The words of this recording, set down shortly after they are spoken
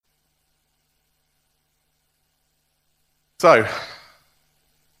So,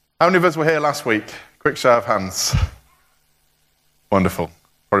 how many of us were here last week? Quick show of hands. Wonderful.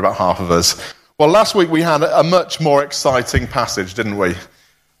 Probably about half of us. Well, last week we had a much more exciting passage, didn't we?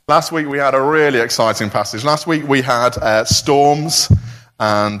 Last week we had a really exciting passage. Last week we had storms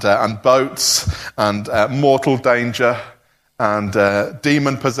and boats and mortal danger and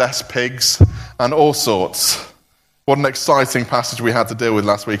demon-possessed pigs and all sorts. What an exciting passage we had to deal with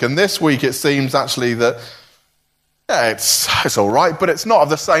last week. And this week it seems actually that it's all right, but it's not of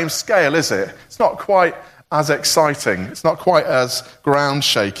the same scale, is it? It's not quite as exciting. It's not quite as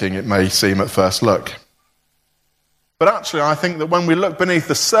ground-shaking, it may seem at first look. But actually, I think that when we look beneath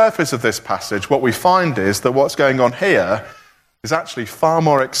the surface of this passage, what we find is that what's going on here is actually far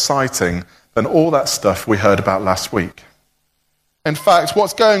more exciting than all that stuff we heard about last week. In fact,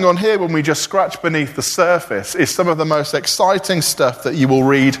 what's going on here when we just scratch beneath the surface is some of the most exciting stuff that you will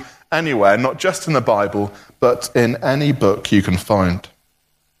read anywhere, not just in the Bible, but in any book you can find.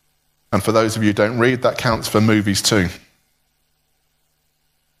 And for those of you who don't read, that counts for movies too.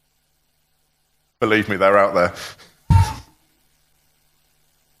 Believe me, they're out there.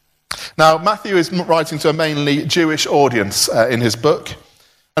 Now, Matthew is writing to a mainly Jewish audience in his book.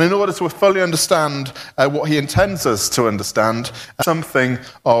 And in order to fully understand what he intends us to understand, something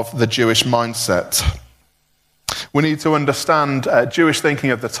of the Jewish mindset. We need to understand Jewish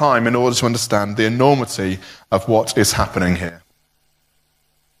thinking of the time in order to understand the enormity of what is happening here.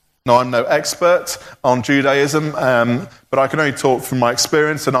 Now, I'm no expert on Judaism, but I can only talk from my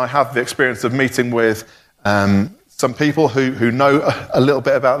experience, and I have the experience of meeting with some people who know a little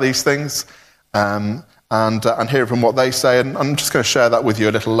bit about these things, and hear from what they say, and I'm just going to share that with you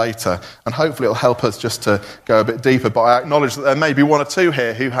a little later, and hopefully it'll help us just to go a bit deeper, but I acknowledge that there may be one or two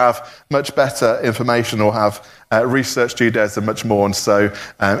here who have much better information or have researched Judaism much more, and so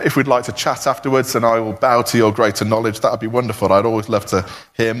if we'd like to chat afterwards and I will bow to your greater knowledge, that would be wonderful. I'd always love to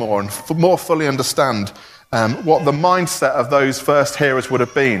hear more and more fully understand what the mindset of those first hearers would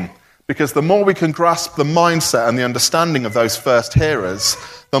have been, because the more we can grasp the mindset and the understanding of those first hearers,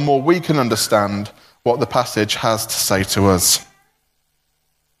 the more we can understand what the passage has to say to us.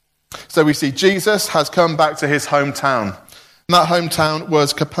 So we see Jesus has come back to his hometown. And that hometown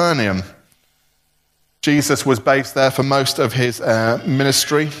was Capernaum. Jesus was based there for most of his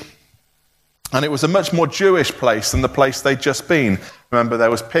ministry. And it was a much more Jewish place than the place they'd just been. Remember, there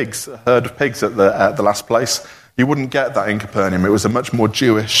was pigs, a herd of pigs at the last place. You wouldn't get that in Capernaum. It was a much more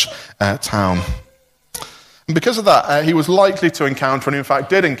Jewish town. And because of that, he was likely to encounter, and in fact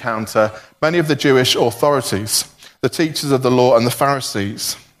did encounter, many of the Jewish authorities, the teachers of the law and the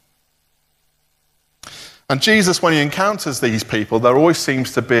Pharisees. And Jesus, when he encounters these people, there always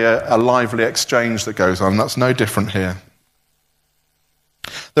seems to be a lively exchange that goes on. That's no different here.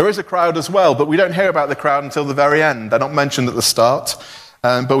 There is a crowd as well, but we don't hear about the crowd until the very end. They're not mentioned at the start,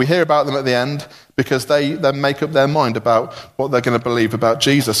 but we hear about them at the end because they then make up their mind about what they're going to believe about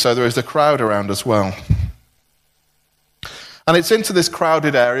Jesus. So there is a crowd around as well. And it's into this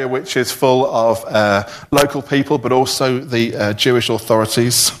crowded area, which is full of local people, but also the Jewish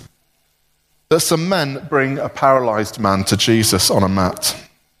authorities, that some men bring a paralyzed man to Jesus on a mat.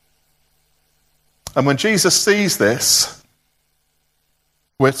 And when Jesus sees this,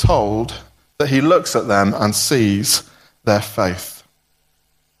 we're told that he looks at them and sees their faith.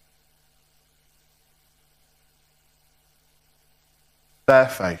 Their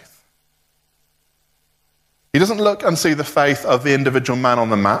faith. He doesn't look and see the faith of the individual man on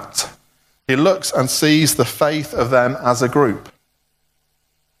the mat. He looks and sees the faith of them as a group.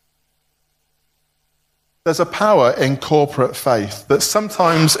 There's a power in corporate faith that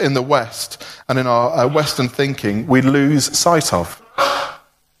sometimes in the West and in our Western thinking we lose sight of.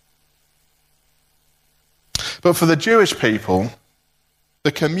 But for the Jewish people,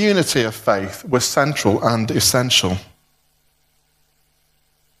 the community of faith was central and essential.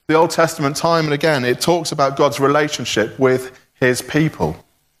 The Old Testament, time and again, it talks about God's relationship with his people.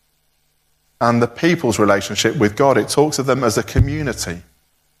 And the people's relationship with God, it talks of them as a community.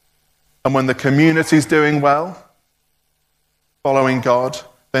 And when the community's doing well, following God,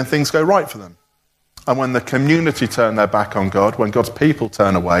 then things go right for them. And when the community turn their back on God, when God's people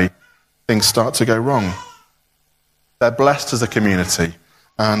turn away, things start to go wrong. They're blessed as a community,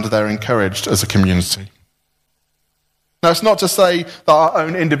 and they're encouraged as a community. Now, it's not to say that our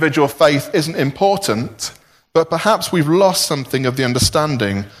own individual faith isn't important, but perhaps we've lost something of the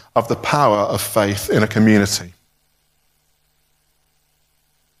understanding of the power of faith in a community.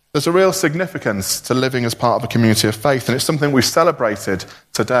 There's a real significance to living as part of a community of faith, and it's something we've celebrated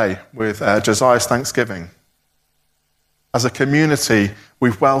today with Josiah's Thanksgiving. As a community,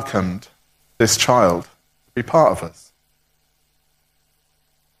 we've welcomed this child to be part of us.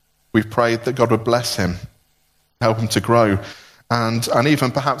 We've prayed that God would bless him, help him to grow, and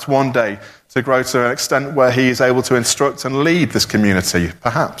even perhaps one day to grow to an extent where he is able to instruct and lead this community,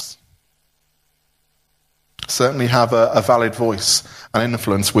 perhaps. Certainly have a valid voice and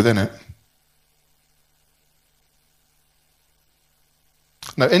influence within it.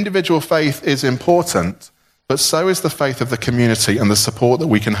 Now, individual faith is important, but so is the faith of the community and the support that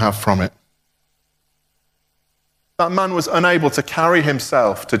we can have from it. That man was unable to carry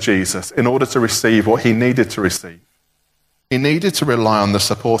himself to Jesus in order to receive what he needed to receive. He needed to rely on the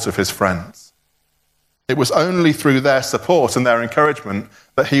support of his friends. It was only through their support and their encouragement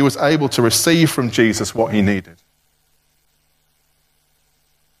that he was able to receive from Jesus what he needed.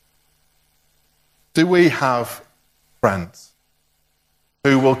 Do we have friends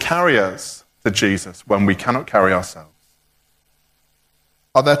who will carry us to Jesus when we cannot carry ourselves?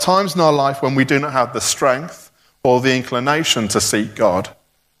 Are there times in our life when we do not have the strength or the inclination to seek God,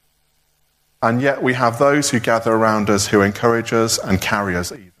 and yet we have those who gather around us who encourage us and carry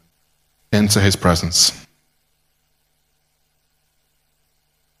us even into his presence?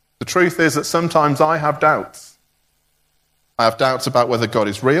 The truth is that sometimes I have doubts. I have doubts about whether God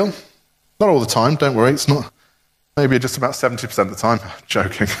is real. Not all the time, don't worry, it's not. Maybe just about 70% of the time.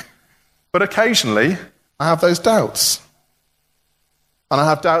 Joking. But occasionally, I have those doubts. And I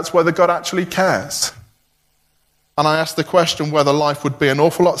have doubts whether God actually cares. And I ask the question whether life would be an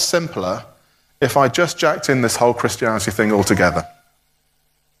awful lot simpler if I just jacked in this whole Christianity thing altogether.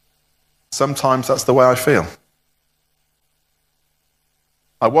 Sometimes that's the way I feel.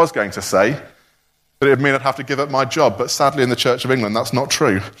 I was going to say that it would mean I'd have to give up my job, but sadly in the Church of England that's not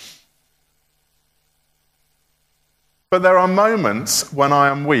true. But there are moments when I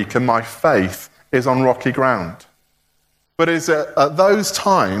am weak and my faith is on rocky ground. But it's at those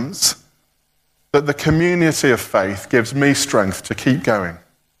times that the community of faith gives me strength to keep going.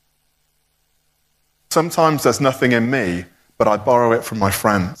 Sometimes there's nothing in me, but I borrow it from my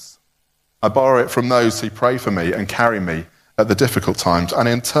friends. I borrow it from those who pray for me and carry me at the difficult times. And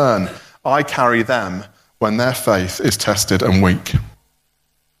in turn, I carry them when their faith is tested and weak.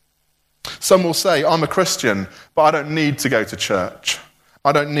 Some will say, I'm a Christian, but I don't need to go to church.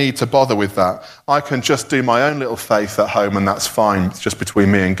 I don't need to bother with that. I can just do my own little faith at home and that's fine. It's just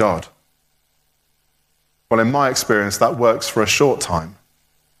between me and God. Well, in my experience, that works for a short time.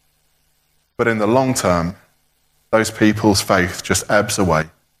 But in the long term, those people's faith just ebbs away.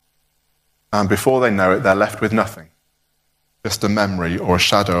 And before they know it, they're left with nothing. Just a memory or a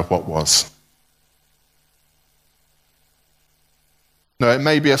shadow of what was. No, it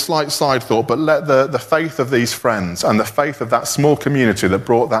may be a slight side thought, but let the faith of these friends and the faith of that small community that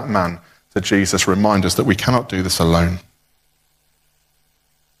brought that man to Jesus remind us that we cannot do this alone.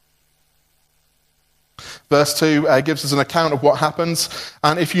 Verse 2 gives us an account of what happens.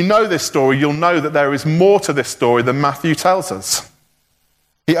 And if you know this story, you'll know that there is more to this story than Matthew tells us.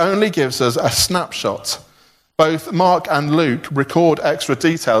 He only gives us a snapshot. Both Mark and Luke record extra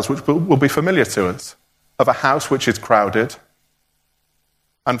details which will be familiar to us, of a house which is crowded,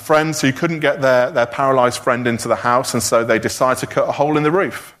 and friends who couldn't get their paralysed friend into the house, and so they decide to cut a hole in the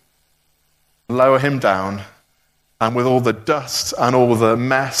roof, lower him down, and with all the dust and all the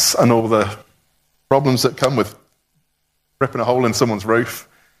mess and all the problems that come with ripping a hole in someone's roof,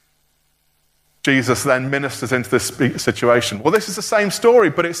 Jesus then ministers into this situation. Well, this is the same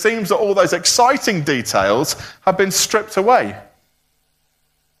story, but it seems that all those exciting details have been stripped away.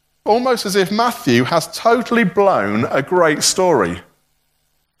 Almost as if Matthew has totally blown a great story.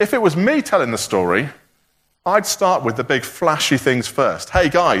 If it was me telling the story, I'd start with the big flashy things first. Hey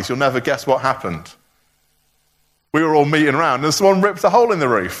guys, you'll never guess what happened. We were all meeting around and someone ripped a hole in the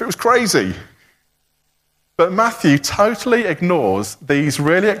roof. It was crazy. But Matthew totally ignores these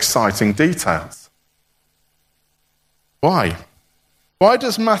really exciting details. Why? Why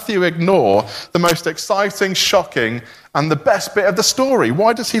does Matthew ignore the most exciting, shocking, and the best bit of the story?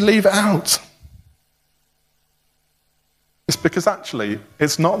 Why does he leave it out? It's because actually,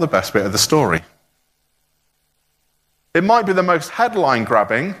 it's not the best bit of the story. It might be the most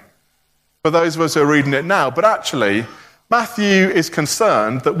headline-grabbing for those of us who are reading it now, but actually, Matthew is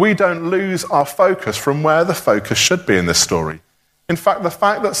concerned that we don't lose our focus from where the focus should be in this story. In fact, the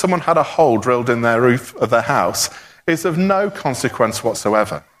fact that someone had a hole drilled in their roof of their house is of no consequence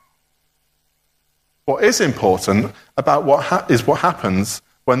whatsoever. What is important about what happens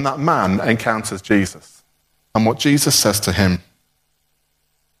when that man encounters Jesus and what Jesus says to him.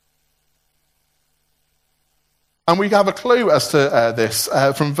 And we have a clue as to this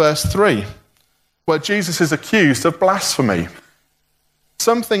from verse 3, where Jesus is accused of blasphemy.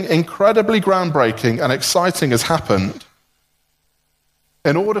 Something incredibly groundbreaking and exciting has happened.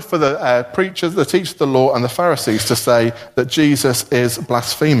 in order for the preachers, the teachers of the law, and the Pharisees to say that Jesus is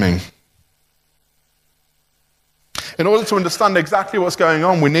blaspheming. In order to understand exactly what's going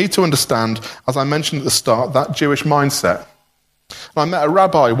on, we need to understand, as I mentioned at the start, that Jewish mindset. I met a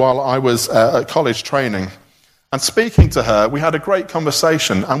rabbi while I was at college training, and speaking to her, we had a great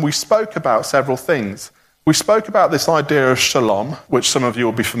conversation, and we spoke about several things. We spoke about this idea of shalom, which some of you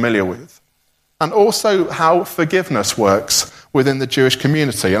will be familiar with, and also how forgiveness works within the Jewish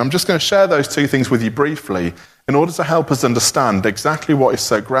community. And I'm just going to share those two things with you briefly in order to help us understand exactly what is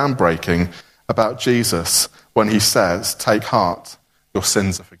so groundbreaking about Jesus when he says, "Take heart, your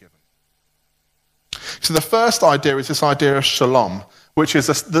sins are forgiven." So the first idea is this idea of shalom, which is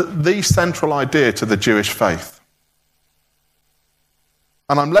the central idea to the Jewish faith.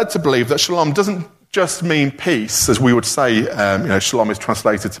 And I'm led to believe that shalom doesn't just mean peace, as we would say, shalom is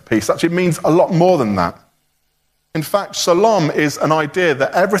translated to peace. Actually, it means a lot more than that. In fact, shalom is an idea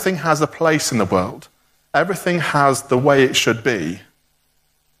that everything has a place in the world. Everything has the way it should be.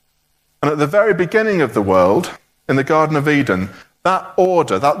 And at the very beginning of the world, in the Garden of Eden, that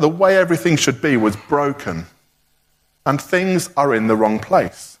order, the way everything should be, was broken. And things are in the wrong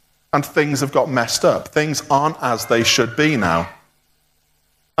place. And things have got messed up. Things aren't as they should be now.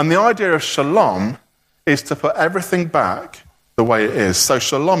 And the idea of shalom is to put everything back the way it is. So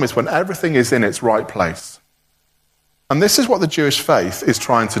shalom is when everything is in its right place. And this is what the Jewish faith is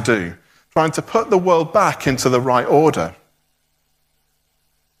trying to do, trying to put the world back into the right order.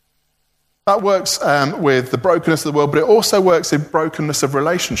 That works with the brokenness of the world, but it also works in brokenness of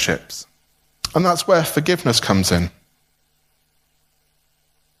relationships. And that's where forgiveness comes in.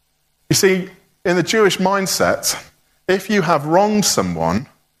 You see, in the Jewish mindset, if you have wronged someone,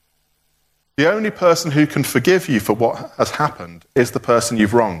 the only person who can forgive you for what has happened is the person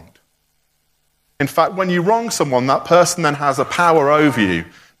you've wronged. In fact, when you wrong someone, that person then has a power over you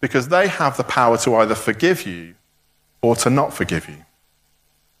because they have the power to either forgive you or to not forgive you.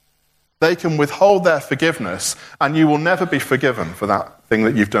 They can withhold their forgiveness, and you will never be forgiven for that thing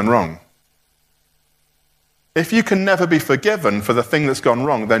that you've done wrong. If you can never be forgiven for the thing that's gone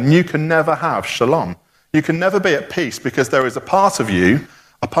wrong, then you can never have shalom. You can never be at peace because there is a part of you,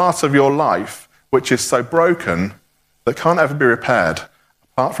 a part of your life, which is so broken that can't ever be repaired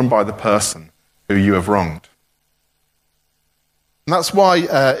apart from by the person who you have wronged. And that's why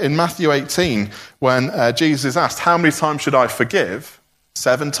in Matthew 18, when Jesus is asked, "How many times should I forgive?"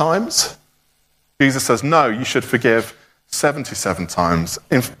 7 times? Jesus says, no, you should forgive 77 times.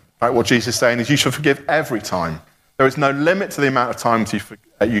 In fact, what Jesus is saying is you should forgive every time. There is no limit to the amount of times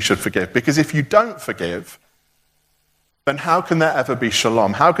you should forgive. Because if you don't forgive, then how can there ever be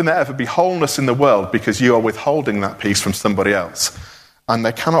shalom? How can there ever be wholeness in the world because you are withholding that peace from somebody else? And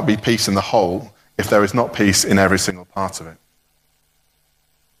there cannot be peace in the whole if there is not peace in every single part of it.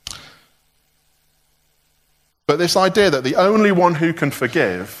 But this idea that the only one who can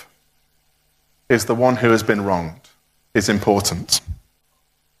forgive is the one who has been wronged is important.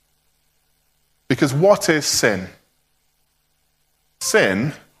 Because what is sin?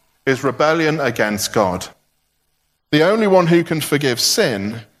 Sin is rebellion against God. The only one who can forgive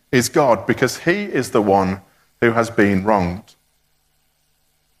sin is God because he is the one who has been wronged.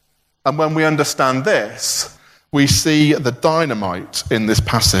 And when we understand this, we see the dynamite in this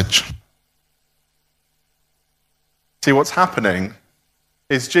passage. See, what's happening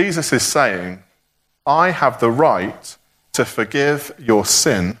is Jesus is saying, I have the right to forgive your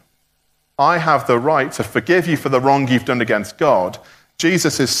sin. I have the right to forgive you for the wrong you've done against God.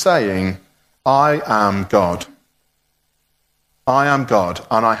 Jesus is saying, I am God. I am God,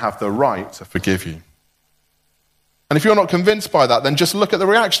 and I have the right to forgive you. And if you're not convinced by that, then just look at the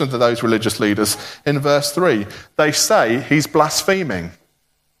reaction of those religious leaders in verse 3. They say he's blaspheming.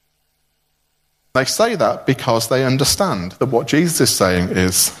 They say that because they understand that what Jesus is saying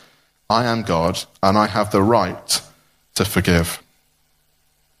is, I am God and I have the right to forgive.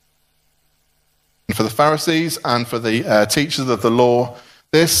 And for the Pharisees and for the teachers of the law,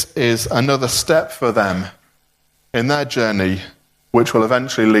 this is another step for them in their journey, which will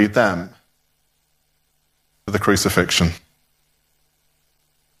eventually lead them to the crucifixion.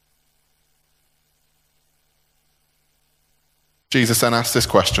 Jesus then asks this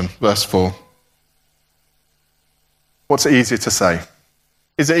question, verse 4. What's it easier to say?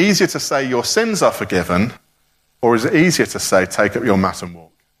 Is it easier to say your sins are forgiven, or is it easier to say take up your mat and walk?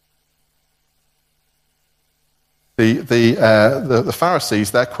 The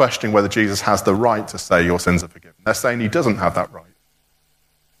Pharisees, they're questioning whether Jesus has the right to say your sins are forgiven. They're saying he doesn't have that right.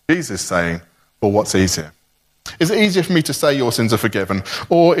 Jesus is saying, well, what's easier? Is it easier for me to say your sins are forgiven,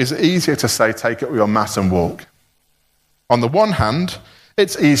 or is it easier to say take up your mat and walk? On the one hand,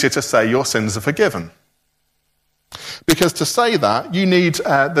 it's easier to say your sins are forgiven. Because to say that, you need,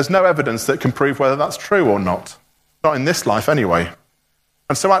 there's no evidence that can prove whether that's true or not. Not in this life anyway.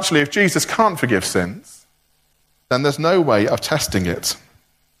 And so actually, if Jesus can't forgive sins, then there's no way of testing it.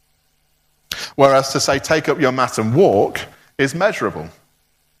 Whereas to say, take up your mat and walk, is measurable.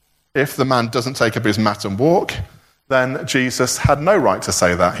 If the man doesn't take up his mat and walk, then Jesus had no right to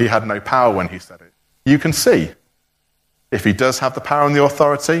say that. He had no power when he said it. You can see. If he does have the power and the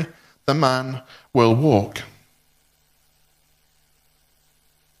authority, the man will walk.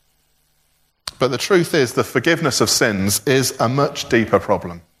 But the truth is, the forgiveness of sins is a much deeper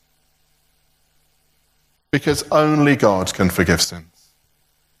problem. Because only God can forgive sins.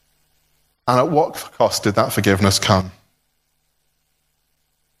 And at what cost did that forgiveness come?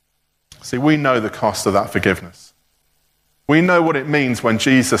 See, we know the cost of that forgiveness. We know what it means when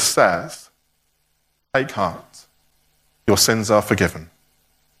Jesus says, take heart, your sins are forgiven.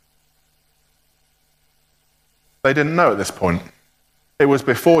 They didn't know at this point. It was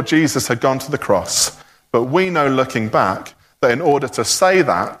before Jesus had gone to the cross. But we know, looking back, that in order to say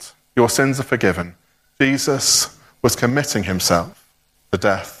that, your sins are forgiven, Jesus was committing himself to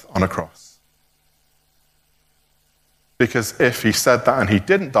death on a cross. Because if he said that and he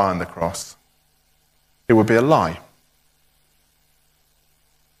didn't die on the cross, it would be a lie.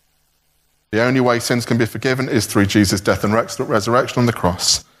 The only way sins can be forgiven is through Jesus' death and resurrection on the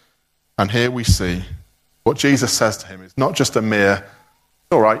cross. And here we see what Jesus says to him is not just a mere,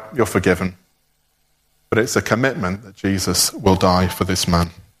 all right, you're forgiven, but it's a commitment that Jesus will die for this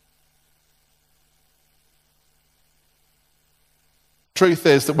man. Truth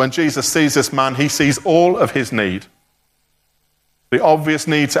is that when Jesus sees this man, he sees all of his need. The obvious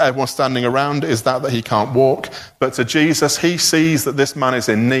need to everyone standing around is that he can't walk. But to Jesus, he sees that this man is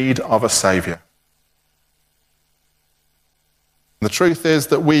in need of a saviour. The truth is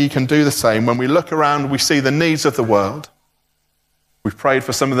that we can do the same. When we look around, we see the needs of the world. We've prayed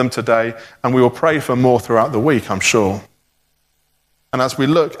for some of them today, and we will pray for more throughout the week, I'm sure. And as we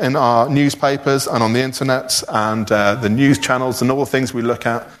look in our newspapers and on the internet and the news channels and all the things we look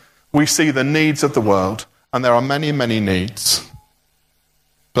at, we see the needs of the world. And there are many, many needs.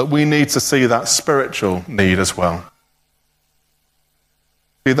 But we need to see that spiritual need as well.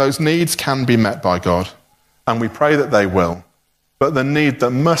 See, those needs can be met by God, and we pray that they will. But the need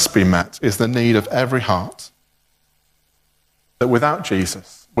that must be met is the need of every heart. That without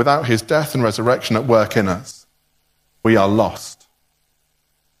Jesus, without his death and resurrection at work in us, we are lost.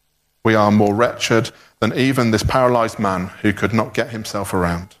 We are more wretched than even this paralyzed man who could not get himself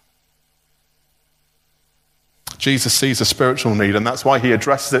around. Jesus sees a spiritual need, and that's why he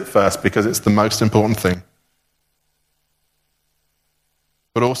addresses it first, because it's the most important thing.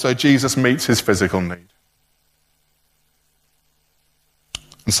 But also Jesus meets his physical need.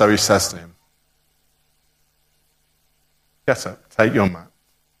 And so he says to him, get up, take your mat.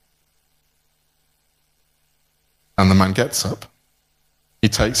 And the man gets up. He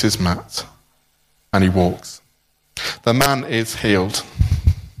takes his mat and he walks. The man is healed.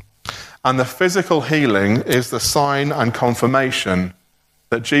 And the physical healing is the sign and confirmation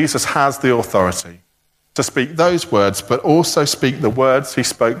that Jesus has the authority to speak those words, but also speak the words he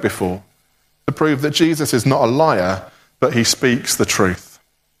spoke before, to prove that Jesus is not a liar, but he speaks the truth.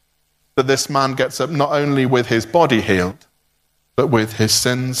 That this man gets up not only with his body healed, but with his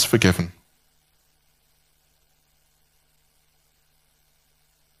sins forgiven.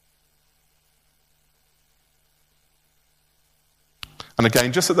 And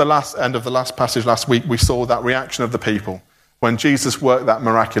again, just at the end of the last passage last week, we saw that reaction of the people. When Jesus worked that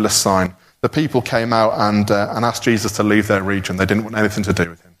miraculous sign, the people came out and asked Jesus to leave their region. They didn't want anything to do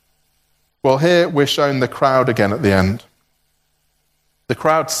with him. Well, here we're shown the crowd again at the end. The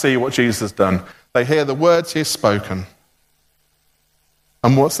crowd see what Jesus has done. They hear the words he has spoken.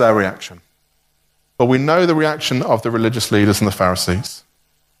 And what's their reaction? Well, we know the reaction of the religious leaders and the Pharisees.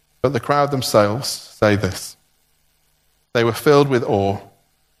 But the crowd themselves say this. They were filled with awe,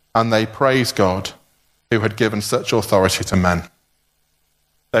 and they praised God who had given such authority to men.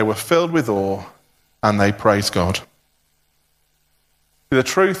 They were filled with awe, and they praised God. The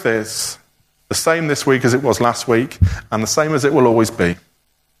truth is the same this week as it was last week, and the same as it will always be.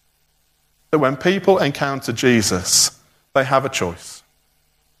 That when people encounter Jesus, they have a choice.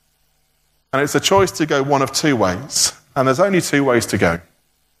 And it's a choice to go one of two ways, and there's only two ways to go.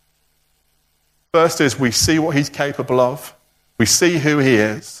 First is we see what he's capable of, we see who he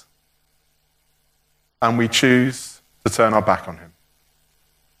is, and we choose to turn our back on him.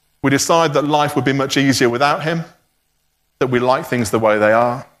 We decide that life would be much easier without him, that we like things the way they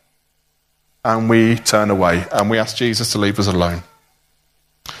are, and we turn away, and we ask Jesus to leave us alone.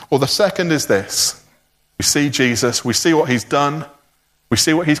 Or the second is this. We see Jesus, we see what he's done, we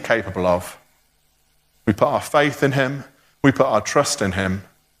see what he's capable of. We put our faith in him, we put our trust in him,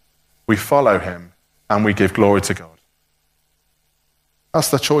 we follow him, and we give glory to God.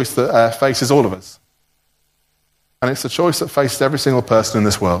 That's the choice that faces all of us. And it's the choice that faces every single person in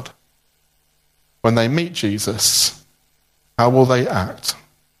this world. When they meet Jesus, how will they act?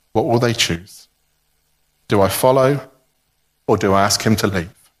 What will they choose? Do I follow, or do I ask him to leave?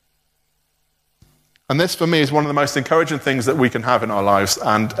 And this, for me, is one of the most encouraging things that we can have in our lives,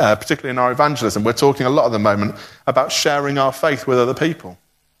 and particularly in our evangelism. We're talking a lot at the moment about sharing our faith with other people.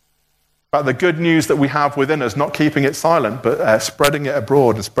 About the good news that we have within us, not keeping it silent, but spreading it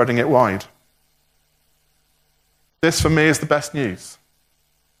abroad and spreading it wide. This, for me, is the best news.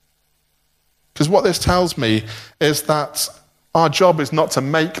 Because what this tells me is that our job is not to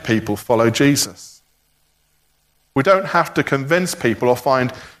make people follow Jesus. We don't have to convince people or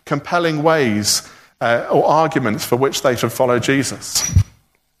find compelling ways or arguments for which they should follow Jesus.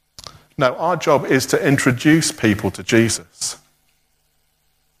 No, our job is to introduce people to Jesus.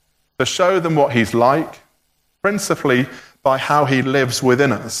 To show them what he's like, principally by how he lives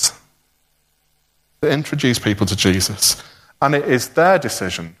within us. To introduce people to Jesus. And it is their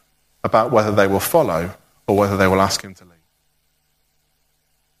decision about whether they will follow or whether they will ask him to leave.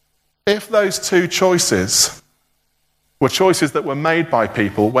 If those two choices were choices that were made by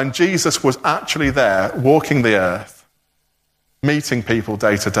people when Jesus was actually there, walking the earth, meeting people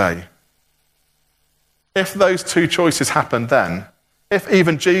day to day, if those two choices happened then, if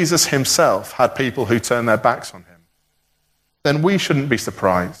even Jesus himself had people who turned their backs on him, then we shouldn't be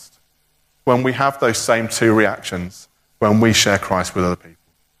surprised when we have those same two reactions when we share Christ with other people.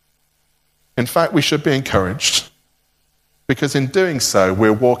 In fact, we should be encouraged, because in doing so,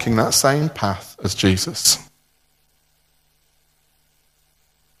 we're walking that same path as Jesus.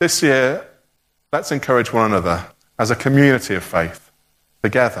 This year, let's encourage one another as a community of faith,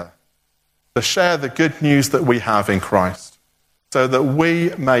 together, to share the good news that we have in Christ, so that we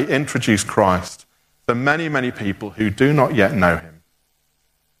may introduce Christ to many, many people who do not yet know him.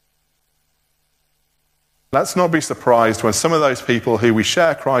 Let's not be surprised when some of those people who we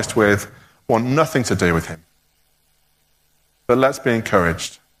share Christ with want nothing to do with him. But let's be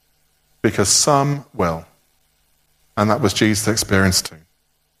encouraged, because some will. And that was Jesus' experience too.